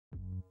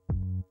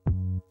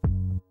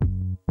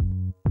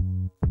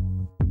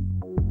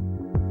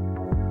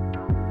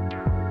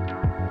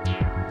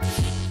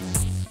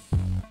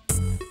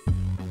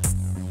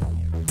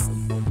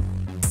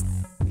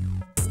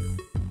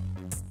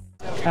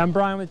I'm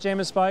Brian with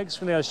Jamis Bikes.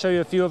 We're going to show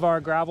you a few of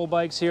our gravel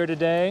bikes here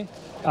today.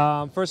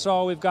 First of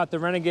all, we've got the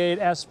Renegade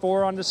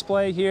S4 on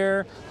display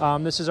here.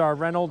 This is our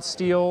Reynolds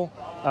steel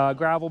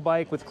gravel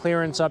bike with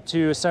clearance up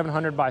to a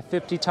 700 by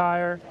 50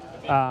 tire.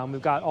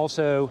 We've got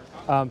also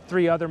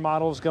 3 other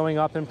models going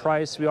up in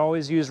price. We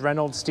always use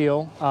Reynolds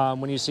steel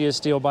when you see a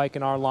steel bike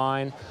in our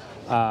line.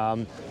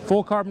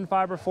 Full carbon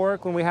fiber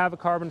fork. When we have a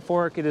carbon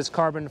fork, it is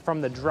carbon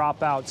from the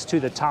dropouts to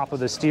the top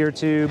of the steer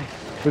tube.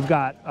 We've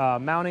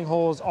got mounting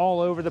holes all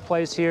over the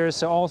place here,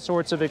 so all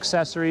sorts of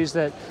accessories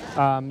that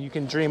you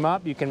can dream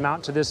up, you can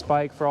mount to this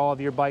bike for all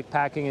of your bike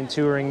packing and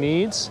touring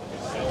needs.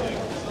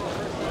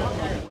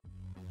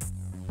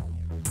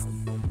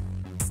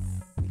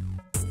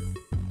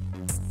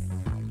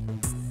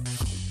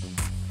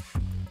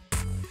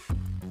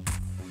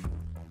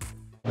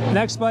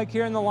 Next bike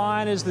here in the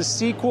line is the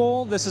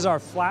sequel. This is our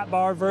flat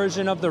bar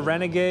version of the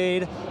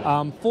Renegade.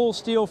 Full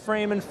steel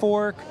frame and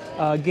fork,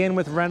 again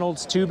with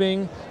Reynolds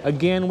tubing,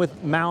 again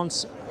with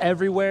mounts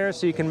everywhere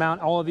so you can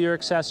mount all of your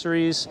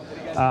accessories.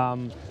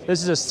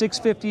 This is a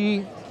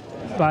 650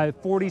 by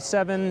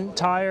 47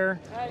 tire,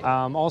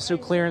 also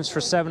clearance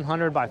for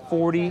 700 by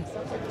 40.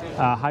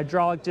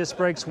 Hydraulic disc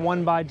brakes,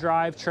 1x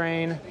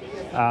drivetrain.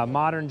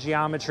 Modern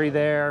geometry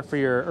there for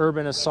your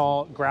urban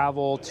assault,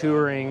 gravel,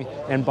 touring,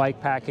 and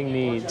bike packing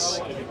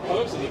needs.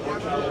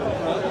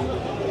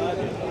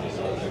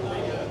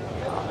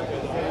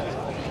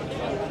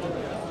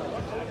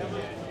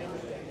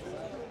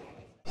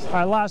 All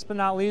right, last but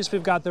not least,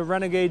 we've got the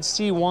Renegade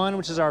C1,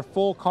 which is our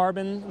full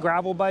carbon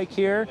gravel bike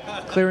here.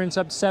 Clearance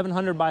up to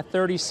 700 by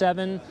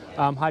 37.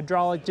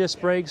 Hydraulic disc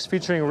brakes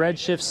featuring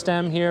redshift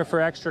stem here for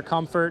extra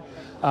comfort.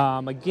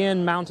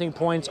 Again, mounting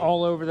points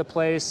all over the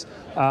place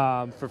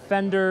for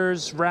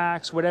fenders,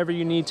 racks, whatever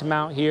you need to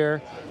mount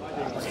here.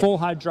 Full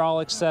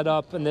hydraulic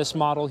setup in this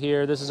model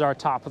here. This is our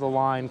top of the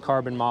line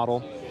carbon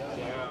model.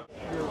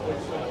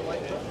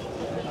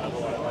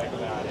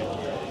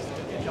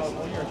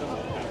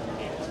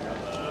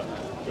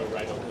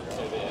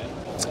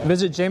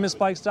 Visit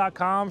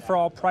jamisbikes.com for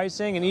all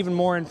pricing and even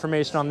more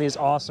information on these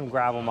awesome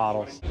gravel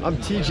models. I'm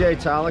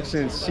TJ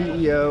Talixon,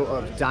 CEO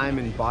of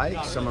Dimond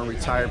Bikes. I'm a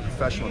retired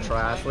professional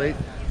triathlete.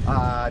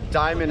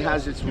 Dimond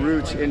has its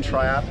roots in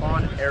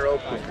triathlon, aero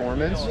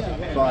performance,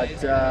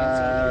 but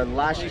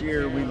last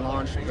year we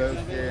launched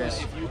both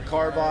this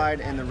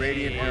Carbide and the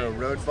Radiant Aero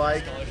road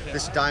bike.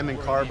 This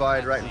Dimond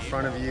Carbide right in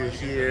front of you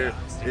here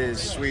is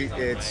sweet.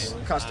 It's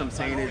custom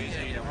painted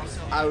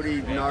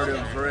Audi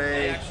Nardo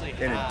gray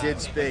and a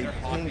did spade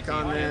pink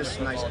on this,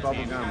 nice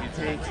bubblegum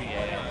pink.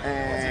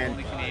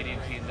 And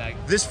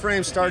this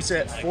frame starts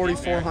at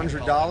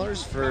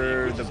 $4,400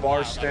 for the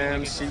bar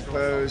stem, seat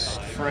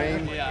post,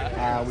 frame.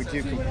 We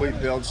do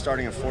complete builds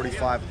starting at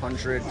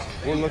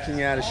 $4,500. We're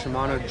looking at a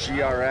Shimano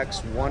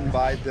GRX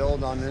 1x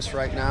build on this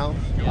right now.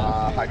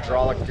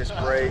 Hydraulic disc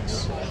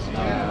brakes.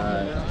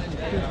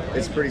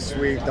 It's pretty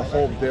sweet. The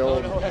whole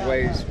build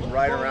weighs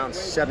right around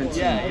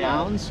 17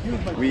 pounds.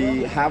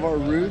 We have our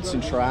roots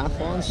in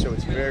triathlon, so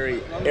it's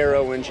very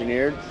aero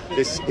engineered.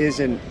 This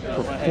isn't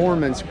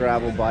performance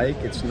gravel bike.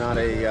 It's not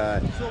a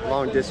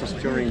long distance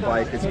touring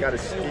bike. It's got a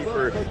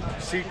steeper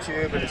seat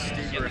tube and a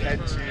steeper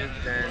head tube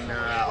than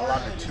a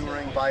lot of the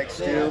touring bikes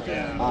do.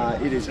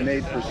 It is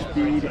made for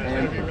speed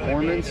and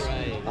performance.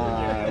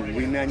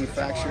 We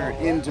manufacture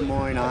in Des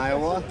Moines,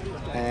 Iowa,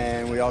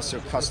 and we also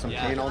custom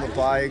paint all the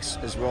bikes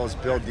as well as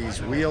build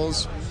these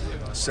wheels.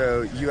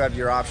 So you have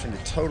your option to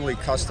totally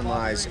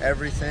customize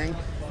everything.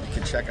 You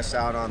can check us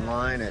out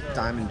online at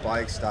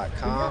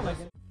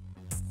dimondbikes.com.